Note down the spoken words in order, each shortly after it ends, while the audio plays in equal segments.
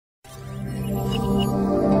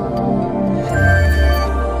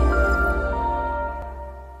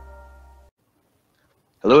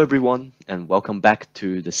Hello everyone, and welcome back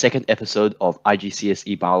to the second episode of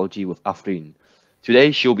IGCSE Biology with Afreen. Today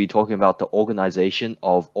she'll be talking about the organization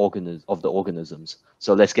of the organisms.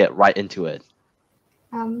 So let's get right into it.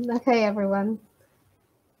 Okay, everyone.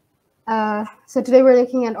 So today we're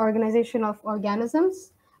looking at organization of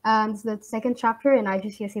organisms, and it's the second chapter in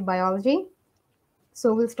IGCSE Biology.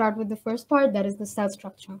 So we'll start with the first part, that is the cell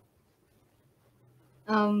structure.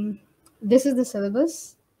 This is the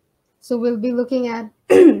syllabus. So we'll be looking at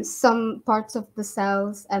some parts of the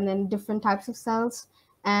cells and then different types of cells,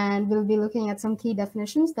 and we'll be looking at some key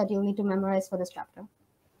definitions that you'll need to memorize for this chapter.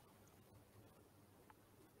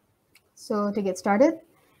 So to get started,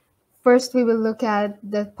 first, we will look at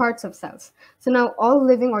the parts of cells. So now all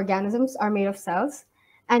living organisms are made of cells,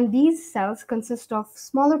 and these cells consist of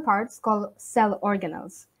smaller parts called cell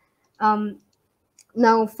organelles.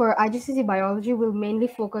 Now for IGCSE biology, we'll mainly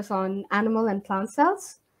focus on animal and plant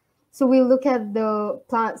cells. So we'll look at the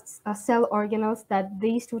plant cell organelles that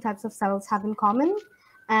these two types of cells have in common,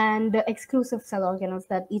 and the exclusive cell organelles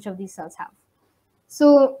that each of these cells have.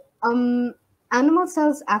 So animal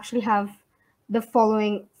cells actually have the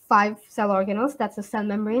following 5 cell organelles. That's the cell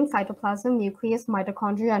membrane, cytoplasm, nucleus,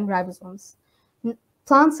 mitochondria, and ribosomes.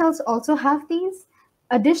 Plant cells also have these.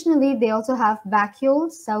 Additionally, they also have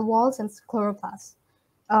vacuoles, cell walls, and chloroplasts.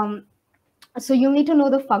 So you need to know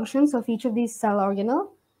the functions of each of these cell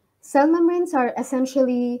organelles. Cell membranes are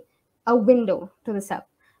essentially a window to the cell.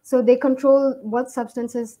 So they control what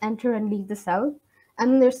substances enter and leave the cell.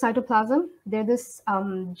 And then there's cytoplasm. They're this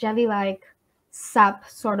jelly-like sap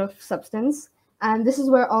sort of substance. And this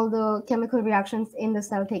is where all the chemical reactions in the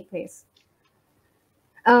cell take place.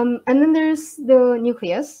 And then there's the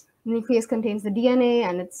nucleus. The nucleus contains the DNA,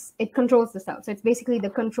 and it controls the cell. So it's basically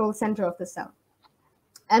the control center of the cell.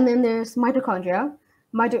 And then there's mitochondria.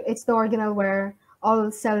 It's the organelle where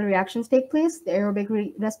all cell reactions take place. The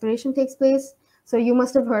aerobic respiration takes place. So you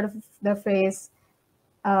must have heard of the phrase,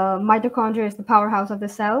 mitochondria is the powerhouse of the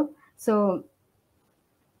cell. So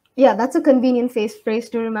yeah, that's a convenient phrase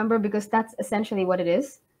to remember because that's essentially what it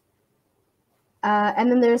is.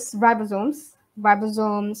 And then there's ribosomes.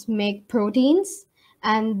 Ribosomes make proteins,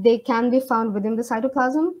 and they can be found within the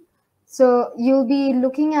cytoplasm. So you'll be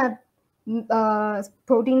looking at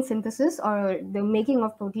protein synthesis or the making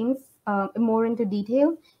of proteins more into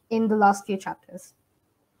detail in the last few chapters.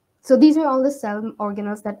 So these are all the cell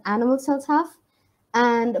organelles that animal cells have,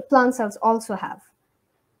 and plant cells also have.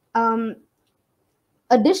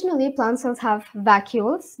 Additionally, plant cells have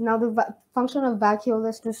vacuoles. Now, the function of vacuole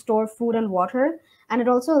is to store food and water, and it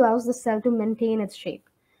also allows the cell to maintain its shape.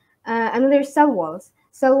 And then there's cell walls.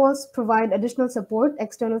 Cell walls provide additional support,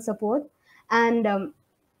 external support, and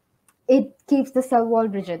it keeps the cell wall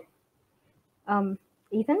rigid.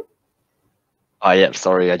 Ethan? Oh yeah,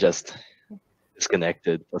 sorry, I just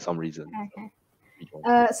disconnected for some reason. Okay.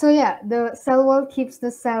 So yeah, the cell wall keeps the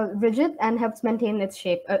cell rigid and helps maintain its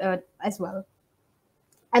shape as well.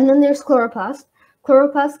 And then there's chloroplast.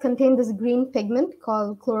 Chloroplasts contain this green pigment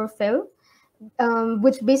called chlorophyll,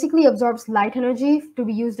 which basically absorbs light energy to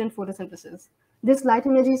be used in photosynthesis. This light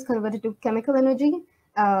energy is converted to chemical energy,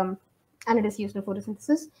 and it is used in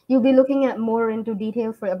photosynthesis. You'll be looking at more into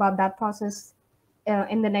detail about that process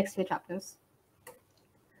in the next few chapters.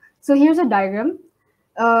 So here's a diagram.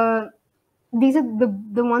 These are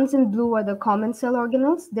the ones in blue are the common cell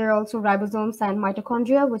organelles. There are also ribosomes and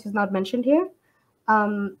mitochondria, which is not mentioned here.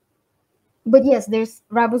 But yes, there's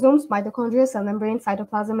ribosomes, mitochondria, cell membrane,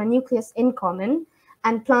 cytoplasm, and nucleus in common.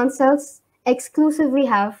 And plant cells exclusively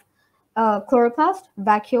have chloroplast,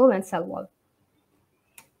 vacuole, and cell wall.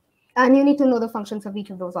 And you need to know the functions of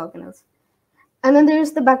each of those organelles. And then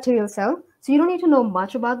there's the bacterial cell. So you don't need to know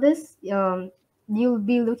much about this. You'll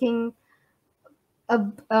be looking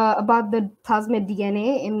about the plasmid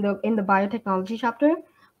DNA in the biotechnology chapter.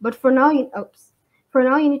 But for now, you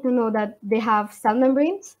need to know that they have cell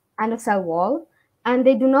membranes and a cell wall, and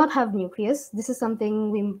they do not have nucleus. This is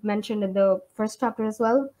something we mentioned in the first chapter as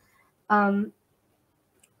well.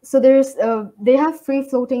 So they have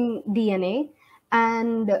free-floating DNA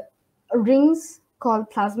and rings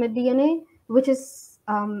called plasmid DNA, which is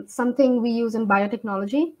something we use in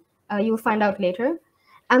biotechnology. You'll find out later.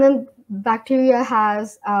 And then bacteria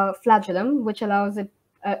has a flagellum, which allows it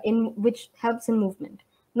which helps in movement.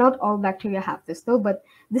 Not all bacteria have this though, but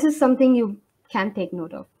this is something you can take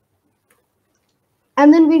note of.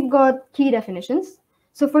 And then we've got key definitions.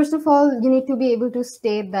 So first of all, you need to be able to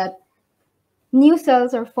state that new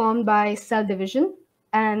cells are formed by cell division.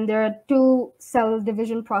 And there are 2 cell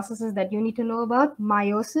division processes that you need to know about,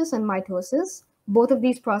 meiosis and mitosis. Both of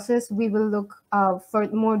these processes we will look for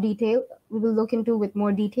more detail. We will look into with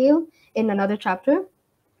more detail in another chapter.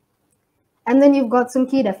 And then you've got some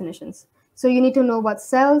key definitions. So you need to know about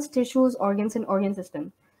cells, tissues, organs, and organ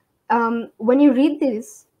system. When you read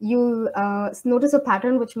this, you'll notice a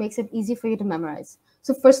pattern which makes it easy for you to memorize.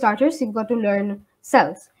 So for starters, you've got to learn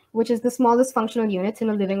cells, which is the smallest functional units in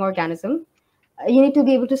a living organism. You need to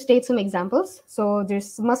be able to state some examples. So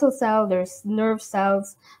there's muscle cell, there's nerve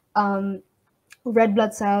cells, um, red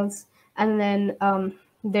blood cells, and then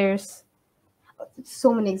there's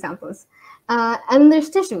so many examples. And there's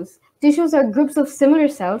tissues. Tissues are groups of similar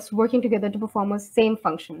cells working together to perform a same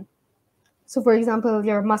function. So for example,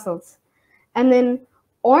 your muscles. And then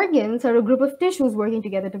organs are a group of tissues working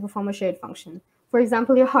together to perform a shared function. For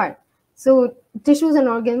example, your heart. So tissues and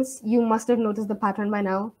organs, you must have noticed the pattern by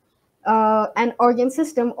now. An organ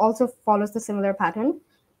system also follows the similar pattern.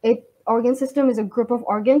 Organ system is a group of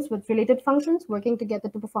organs with related functions working together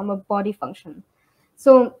to perform a body function.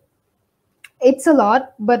 So it's a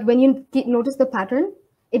lot, but when you notice the pattern,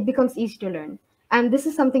 it becomes easy to learn. And this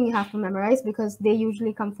is something you have to memorize because they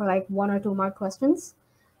usually come for like 1 or 2 mark questions.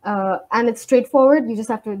 And it's straightforward. You just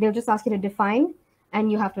have to, they'll just ask you to define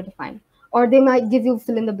and you have to define. Or they might give you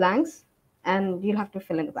fill in the blanks and you'll have to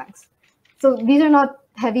fill in the blanks. So these are not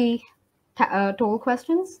heavy toll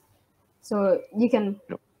questions. So you can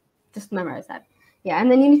just memorize that. Yeah, and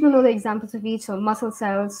then you need to know the examples of each. So muscle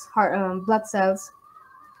cells, heart, blood cells,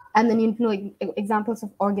 and then you need to know examples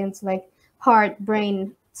of organs like heart,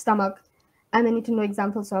 brain, stomach, and then you need to know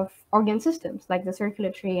examples of organ systems like the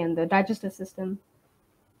circulatory and the digestive system.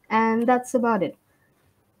 And that's about it.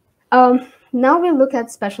 Now we'll look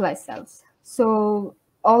at specialized cells. So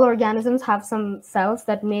all organisms have some cells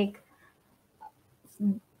that make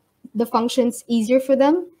the functions easier for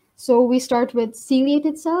them. So we start with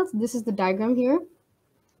ciliated cells. This is the diagram here.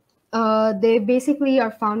 They basically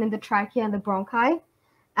are found in the trachea and the bronchi,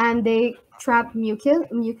 and they trap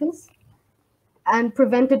mucus and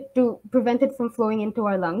prevent it from flowing into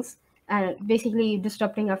our lungs and basically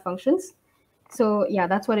disrupting our functions. So yeah,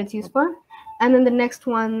 that's what it's used for. And then the next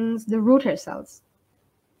one's the root hair cells.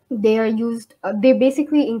 They are used. They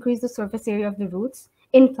basically increase the surface area of the roots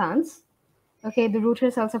in plants. Okay, the root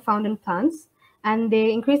hair cells are found in plants, and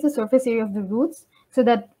they increase the surface area of the roots so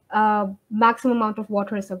that maximum amount of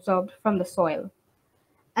water is absorbed from the soil.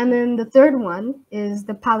 And then the third one is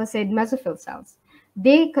the palisade mesophyll cells.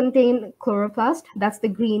 They contain chloroplast. That's the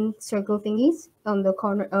green circle thingies on the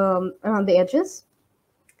corner around the edges.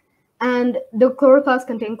 And the chloroplasts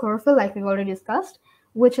contain chlorophyll, like we've already discussed,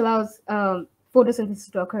 which allows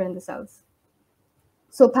photosynthesis to occur in the cells.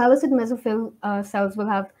 So palisade mesophyll cells will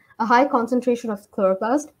have a high concentration of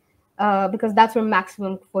chloroplast because that's where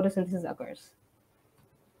maximum photosynthesis occurs.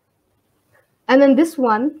 And then this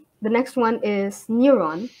one, the next one is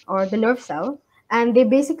neuron or the nerve cell, and they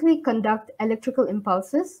basically conduct electrical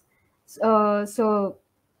impulses. So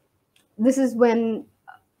this is when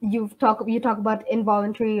you talk about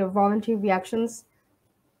involuntary or voluntary reactions.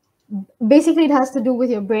 Basically, it has to do with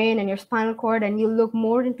your brain and your spinal cord, and you look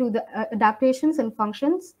more into the adaptations and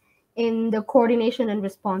functions in the coordination and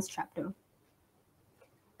response chapter.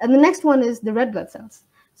 And the next one is the red blood cells.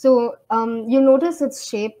 So you notice its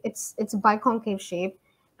shape. It's a biconcave shape,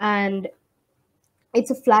 and it's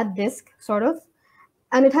a flat disc, sort of,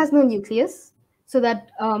 and it has no nucleus, so that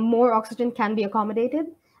more oxygen can be accommodated.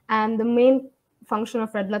 And the main function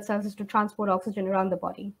of red blood cells is to transport oxygen around the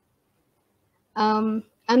body. And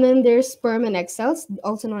then there's sperm and egg cells,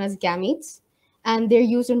 also known as gametes, and they're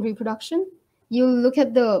used in reproduction. You look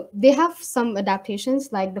at they have some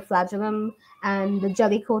adaptations like the flagellum and the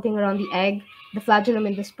jelly coating around the egg, the flagellum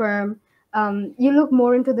in the sperm. You look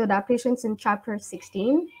more into the adaptations in chapter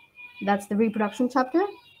 16. That's the reproduction chapter.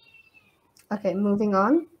 Okay, moving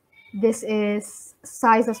on. This is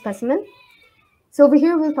size of specimen. So over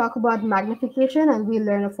here, we'll talk about magnification and we'll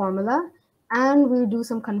learn a formula and we'll do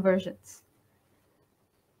some conversions.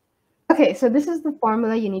 Okay, so this is the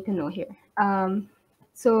formula you need to know here.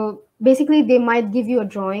 So basically, they might give you a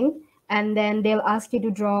drawing and then they'll ask you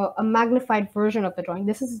to draw a magnified version of the drawing.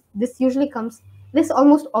 This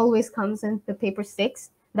almost always comes in the paper 6.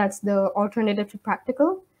 That's the alternative to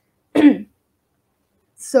practical.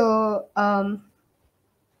 So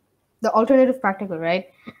the alternative practical, right?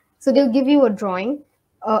 So they'll give you a drawing,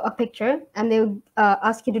 a picture, and they'll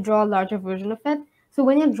ask you to draw a larger version of it. So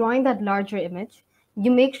when you're drawing that larger image,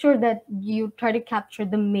 you make sure that you try to capture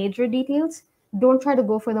the major details. Don't try to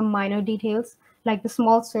go for the minor details, like the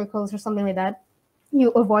small circles or something like that.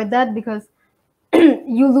 You avoid that because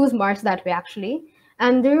you lose marks that way, actually.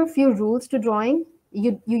 And there are a few rules to drawing.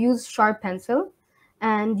 You use sharp pencil,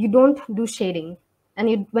 and you don't do shading.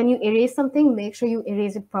 And when you erase something, make sure you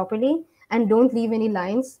erase it properly, and don't leave any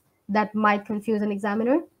lines that might confuse an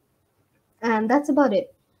examiner. And that's about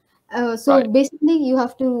it. So Right. basically, you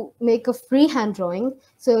have to make a freehand drawing.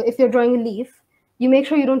 So if you're drawing a leaf, you make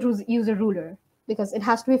sure you don't use a ruler because it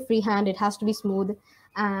has to be freehand, it has to be smooth.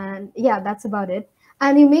 And yeah, that's about it.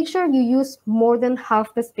 And you make sure you use more than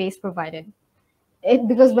half the space provided.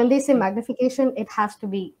 Because when they say Mm, magnification, it has to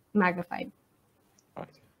be magnified. right.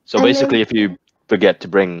 So And basically, then, if you forget to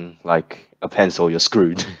bring like a pencil, you're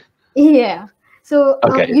screwed. yeah. So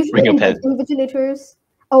Okay, usually bring a pen. invigilators,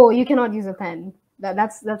 oh, you cannot use a pen.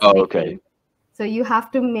 That's a Oh, big okay. thing. So you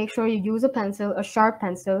have to make sure you use a pencil, a sharp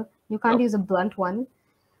pencil. You can't Yep. use a blunt one.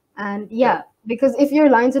 And Yep. yeah, because if your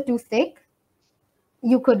lines are too thick,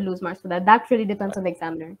 you could lose marks for that. That really depends on the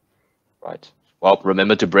examiner. Right. Well,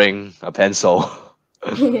 remember to bring a pencil.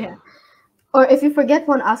 Yeah. Or if you forget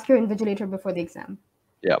one, ask your invigilator before the exam.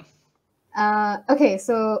 Yeah. Okay,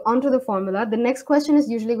 so on to the formula. The next question is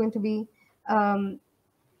usually going to be um,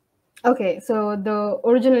 okay, so the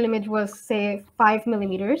original image was, say, 5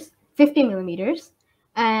 millimeters, 50 millimeters,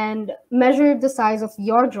 and measure the size of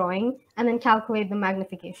your drawing and then calculate the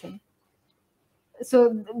magnification.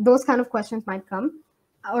 So those kind of questions might come.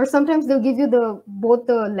 Or sometimes they'll give you the both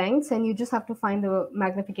the lengths and you just have to find the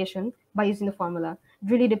magnification by using the formula.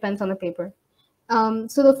 It really depends on the paper.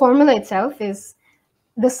 So the formula itself is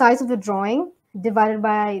the size of the drawing divided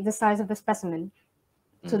by the size of the specimen.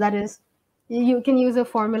 So Mm, that is, you can use a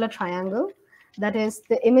formula triangle. That is,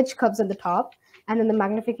 the image comes at the top and then the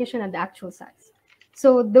magnification at the actual size.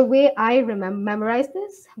 So the way I memorized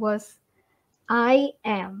this was I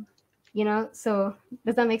am, so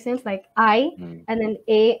does that make sense? Like I mm, and then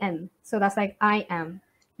am. So that's like I am.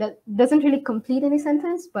 That doesn't really complete any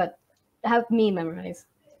sentence, but help me memorize.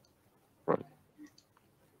 right.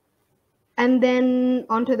 And then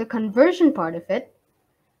onto the conversion part of it.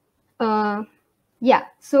 Uh, yeah,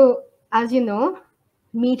 so as you know,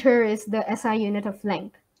 meter is the SI unit of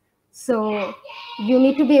length. So you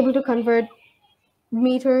need to be able to convert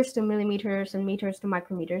meters to millimeters and meters to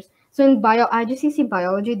micrometers. So in IGCSE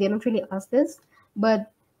biology, they don't really ask this,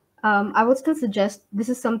 but I would still suggest this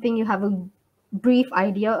is something you have a brief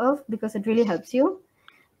idea of because it really helps you.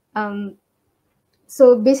 Um,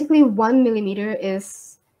 so basically, 1 millimeter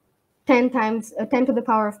is 10 to the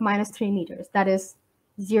power of minus 3 meters. That is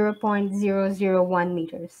 0.001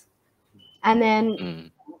 meters. And then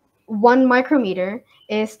Mm, 1 micrometer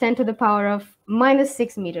is 10 to the power of minus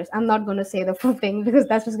 6 meters. I'm not going to say the full thing because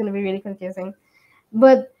that's just going to be really confusing.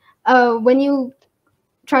 But when you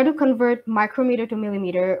try to convert micrometer to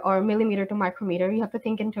millimeter or millimeter to micrometer, you have to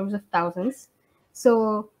think in terms of thousands.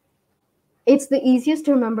 So it's the easiest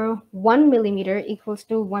to remember 1 millimeter equals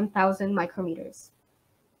to 1,000 micrometers.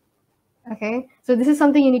 Okay, so this is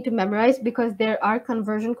something you need to memorize because there are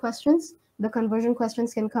conversion questions. The conversion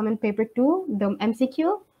questions can come in paper 2, the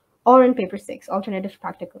MCQ, or in paper 6, alternative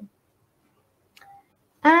practical.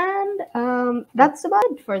 And that's about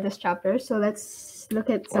it for this chapter. So let's look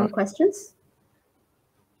at some right. questions.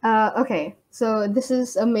 Okay, so this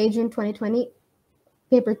is a major in 2020,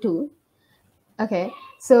 paper 2. Okay,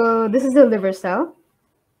 so this is the liver cell.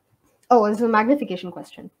 Oh, this is a magnification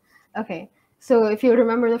question. Okay, so if you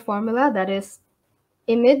remember the formula, that is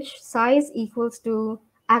image size equals to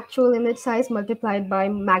actual image size multiplied by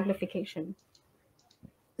magnification.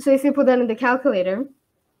 So if you put that in the calculator,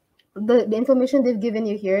 the information they've given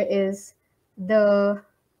you here is the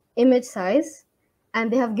image size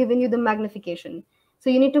and they have given you the magnification. So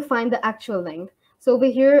you need to find the actual length. So over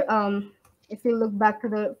here, if you look back to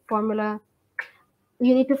the formula,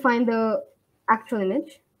 you need to find the actual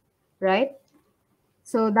image, right?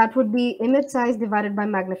 So that would be image size divided by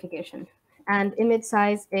magnification. And image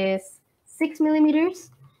size is 6 millimeters.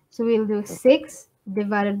 So we'll do 6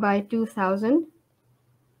 divided by 2000.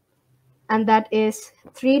 And that is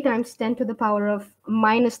 3 times 10 to the power of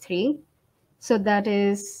minus 3. So that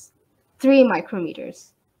is 3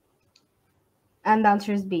 micrometers. And the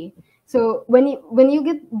answer is B. So when you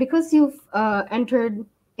get, because you've entered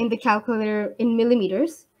in the calculator in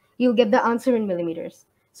millimeters, you'll get the answer in millimeters.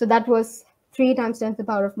 So that was 3 times 10 to the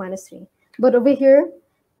power of minus 3. But over here,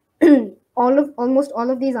 almost all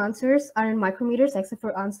of these answers are in micrometers except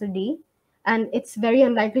for answer D, and it's very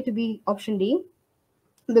unlikely to be option D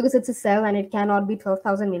because it's a cell and it cannot be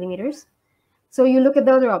 12,000 millimeters. So you look at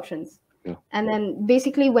the other options. Yeah. And then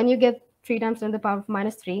basically when you get 3 times 10 to the power of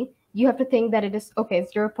minus 3, you have to think that it is, okay,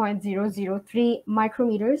 0.003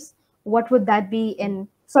 micrometers. What would that be in,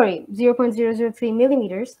 sorry, 0.003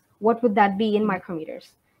 millimeters. What would that be in Mm,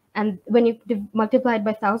 micrometers? And when you multiply it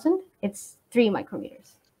by 1,000, it's 3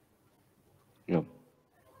 micrometers. yeah.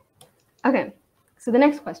 Okay, so the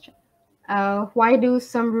next question. Why do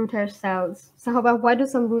some root hair cells, so how about why do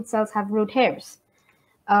some root cells have root hairs?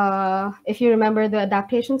 If you remember the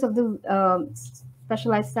adaptations of the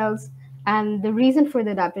specialized cells and the reason for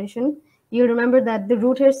the adaptation, you remember that the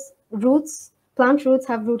plant roots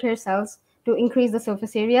have root hair cells to increase the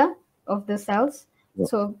surface area of the cells, Yeah.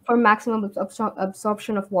 so for maximum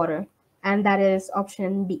absorption of water, and that is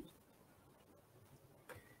option B.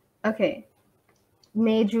 Okay,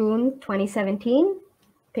 May, June 2017,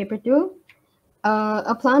 paper 2.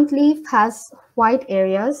 A plant leaf has white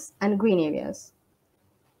areas and green areas.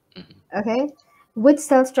 Mhm. Okay, which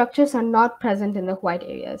cell structures are not present in the white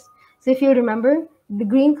areas? So if you remember, the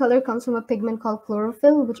green color comes from a pigment called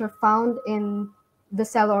chlorophyll, which are found in the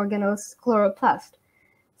cell organelles chloroplast.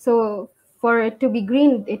 So for it to be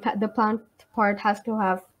green, the plant part has to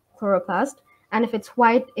have chloroplast, and if it's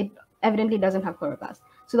white, it evidently doesn't have chloroplast.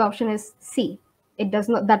 So the option is C. It does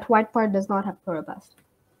not. That white part does not have chloroplast.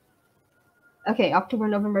 Okay, October,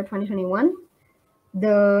 November 2021.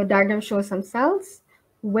 The diagram shows some cells.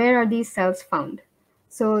 Where are these cells found?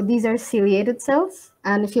 So these are ciliated cells,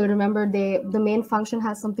 and if you remember, the main function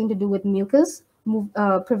has something to do with mucus,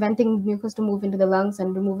 preventing mucus to move into the lungs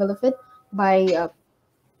and removal of it by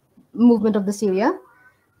movement of the cilia.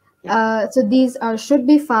 Yeah. So these are should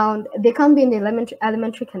be found. They can't be in the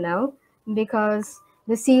alimentary canal because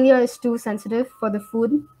the cilia is too sensitive for the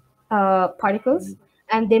food particles, Mhm.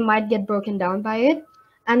 and they might get broken down by it.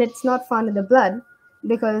 And it's not found in the blood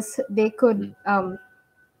because they could Mhm.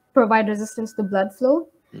 provide resistance to blood flow.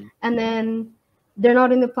 Mhm. And then they're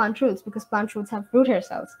not in the plant roots because plant roots have root hair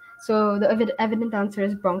cells. So the evident answer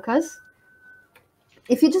is bronchus.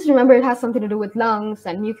 If you just remember, it has something to do with lungs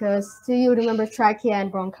and mucus. So you remember trachea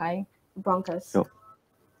and bronchus. Sure.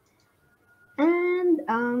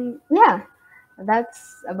 And yeah,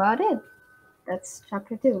 that's about it. That's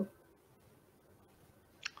chapter 2.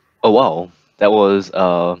 Oh wow, that was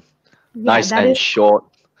a Yeah, nice that and is, short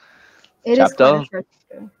it is quite a chapter. short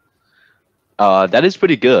chapter. That is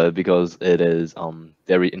pretty good because it is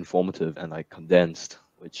very informative and like condensed,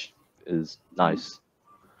 which is Mhm. nice.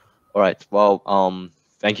 All right. Well,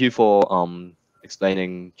 thank you for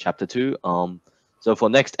explaining chapter 2. So for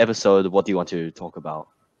next episode, what do you want to talk about?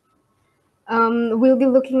 We'll be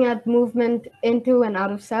looking at movement into and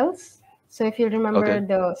out of cells. So if you remember Okay.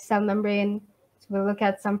 the cell membrane, so we'll look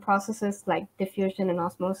at some processes like diffusion and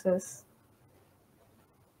osmosis.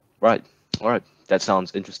 Right. All right. That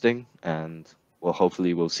sounds interesting, and well,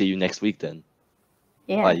 hopefully we'll see you next week then.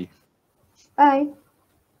 Yeah. Bye. Bye.